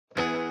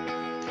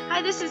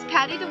Hi, this is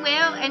Paddy the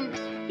Whale, and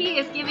he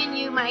is giving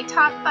you my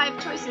top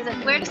 5 choices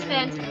of where to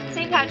spend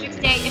St. Patrick's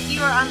Day if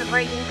you are on the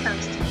Oregon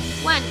coast.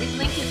 1 is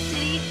Lincoln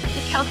City,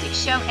 the Celtic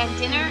show and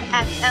dinner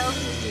at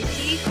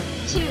LCCC.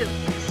 2,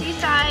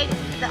 Seaside,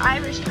 the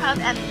Irish pub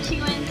at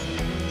McKeown's.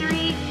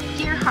 3,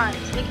 Gearhart,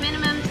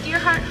 McMennimin's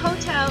Gearhart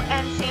Hotel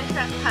and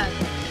Sandtrap pub.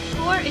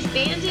 4 is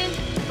Bandon,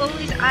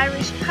 Foley's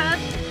Irish pub.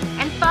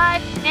 And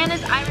 5,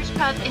 Nana's Irish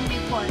pub in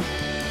Newport.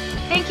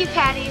 Thank you,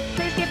 Paddy.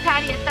 Please give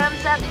Paddy a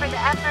thumbs up for the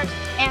effort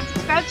and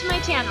subscribe to my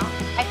channel.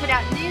 I put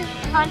out new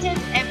content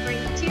every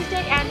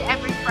Tuesday and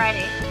every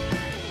Friday.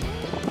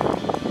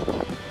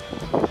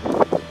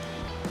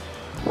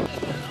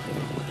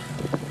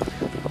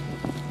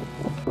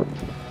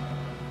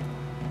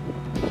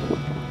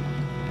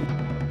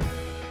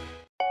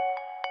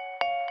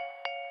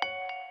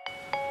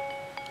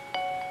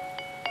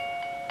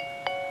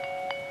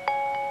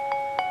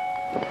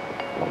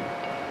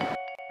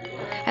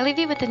 I leave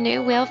you with the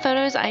new whale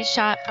photos I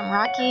shot from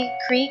Rocky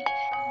Creek.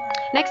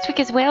 Next week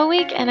is Whale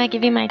Week, and I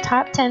give you my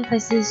top 10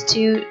 places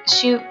to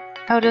shoot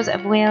photos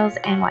of whales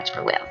and watch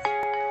for whales.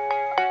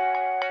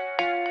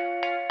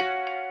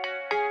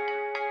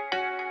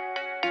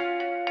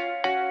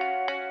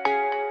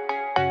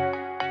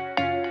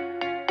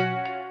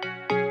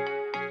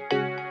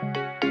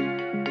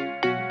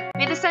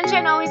 May the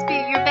sunshine always be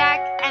at your back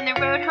and the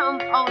road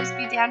home always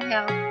be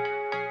downhill.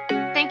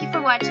 Thank you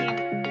for watching.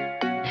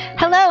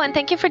 Hello, and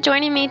thank you for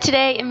joining me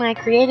today in my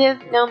Creative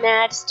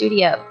Nomad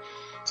studio.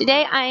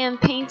 Today I am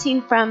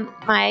painting from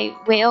my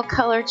whale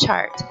color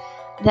chart,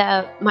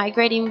 the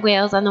migrating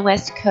whales on the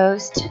west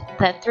coast.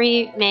 The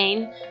 3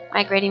 main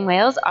migrating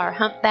whales are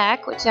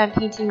humpback, which I'm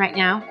painting right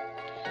now,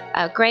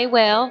 a gray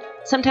whale,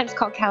 sometimes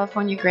called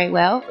California gray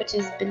whale, which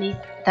is beneath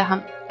the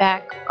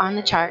humpback on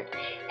the chart,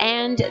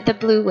 and the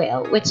blue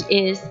whale, which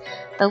is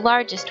the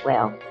largest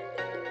whale.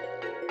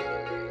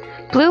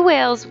 Blue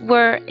whales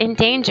were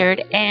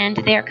endangered and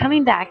they are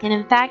coming back, and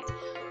in fact,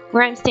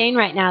 where I'm staying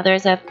right now,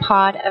 there's a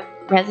pod of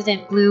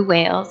resident blue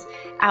whales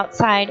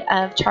outside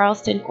of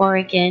Charleston,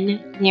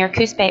 Oregon, near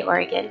Coos Bay,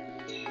 Oregon.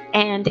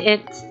 And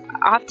it's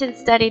often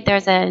studied.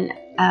 There's a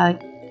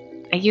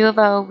U of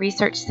O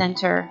research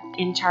center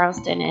in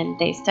Charleston, and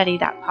they study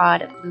that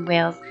pod of blue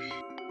whales.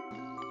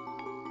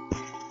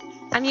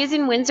 I'm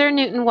using Winsor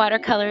Newton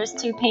watercolors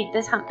to paint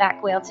this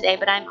humpback whale today,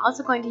 but I'm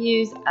also going to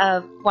use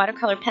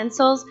watercolor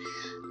pencils,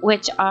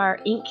 which are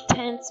ink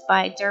tints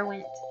by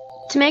Derwent.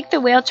 To make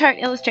the whale chart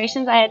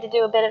illustrations, I had to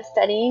do a bit of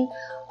studying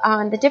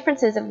on the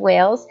differences of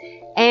whales,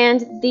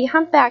 and the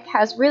humpback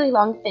has really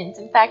long fins.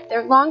 In fact,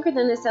 they're longer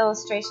than this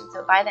illustration,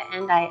 so by the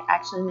end I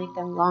actually make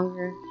them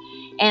longer.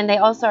 And they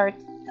also are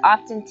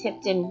often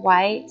tipped in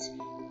white,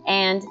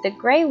 and the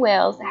gray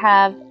whales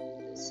have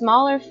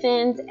smaller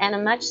fins and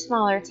a much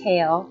smaller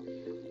tail,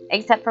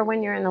 except for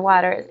when you're in the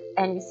water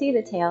and you see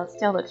the tail, it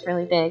still looks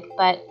really big,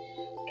 but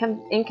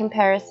in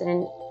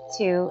comparison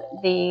to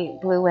the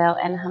blue whale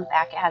and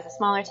humpback, it has a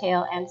smaller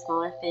tail and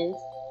smaller fins,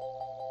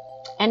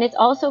 and it's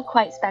also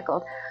quite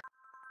speckled.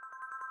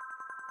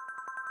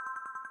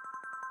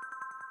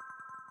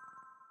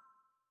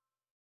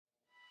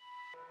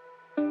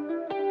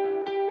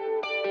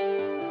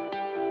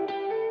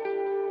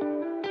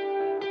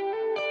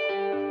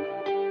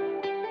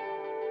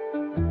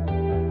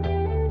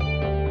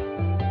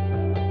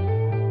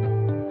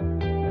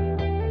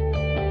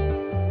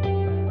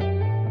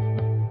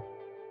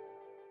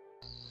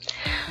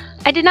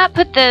 I did not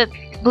put the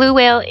blue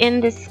whale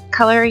in this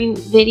coloring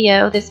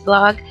video, this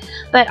vlog,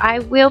 but I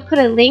will put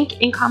a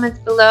link in comments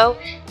below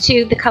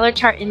to the color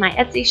chart in my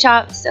Etsy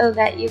shop so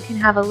that you can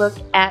have a look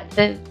at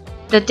the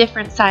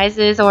different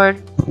sizes or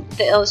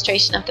the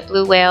illustration of the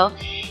blue whale.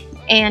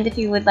 And if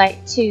you would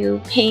like to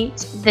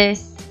paint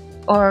this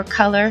or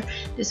color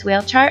this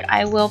whale chart,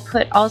 I will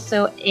put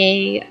also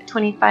a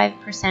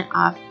 25%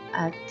 off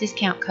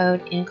discount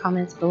code in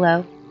comments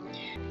below.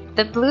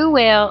 The blue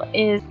whale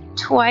is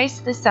twice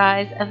the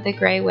size of the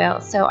gray whale,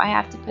 so I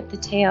have to put the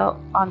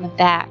tail on the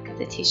back of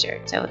the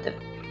t-shirt. So the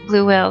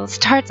blue whale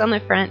starts on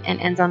the front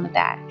and ends on the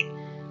back.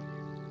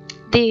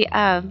 The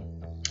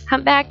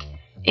humpback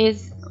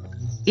is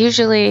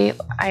usually,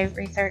 I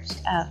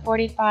researched,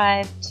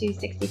 45 to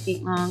 60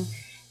 feet long,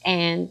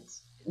 and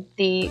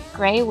the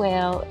gray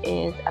whale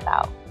is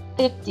about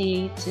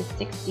 50 to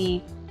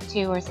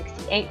 62 or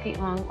 68 feet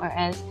long,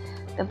 whereas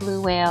the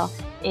blue whale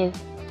is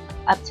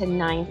up to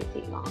 90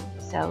 feet long.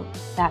 So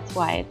that's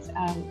why it's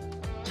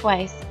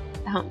twice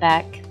the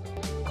humpback.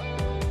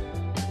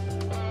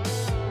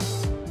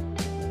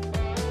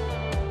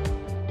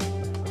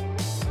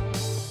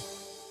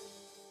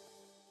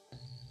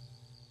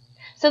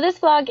 So this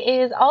vlog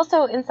is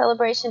also in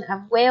celebration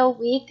of Whale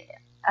Week.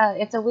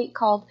 It's a week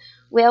called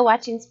Whale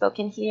Watching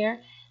Spoken Here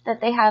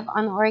that they have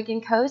on the Oregon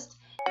coast.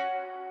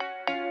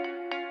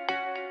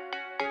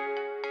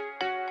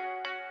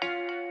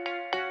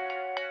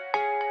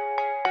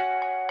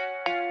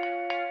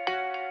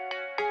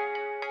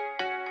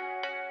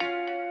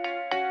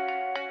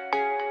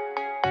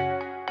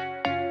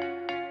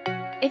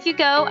 If you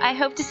go, I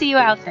hope to see you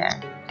out there.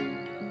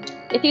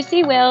 If you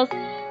see whales,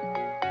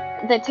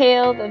 the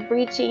tail, the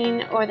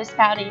breaching, or the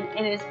spouting,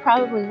 it is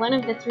probably one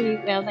of the 3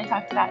 whales I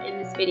talked about in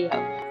this video.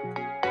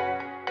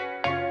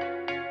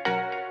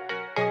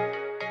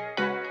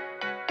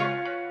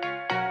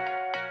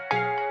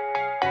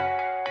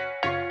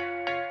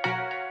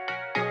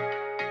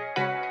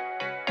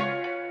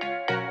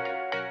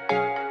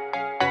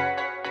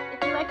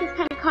 If you like this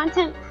kind of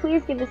content,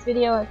 please give this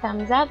video a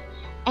thumbs up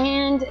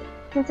and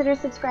consider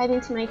subscribing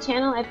to my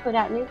channel. I put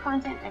out new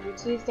content every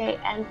Tuesday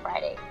and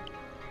Friday.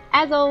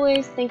 As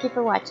always, thank you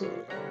for watching.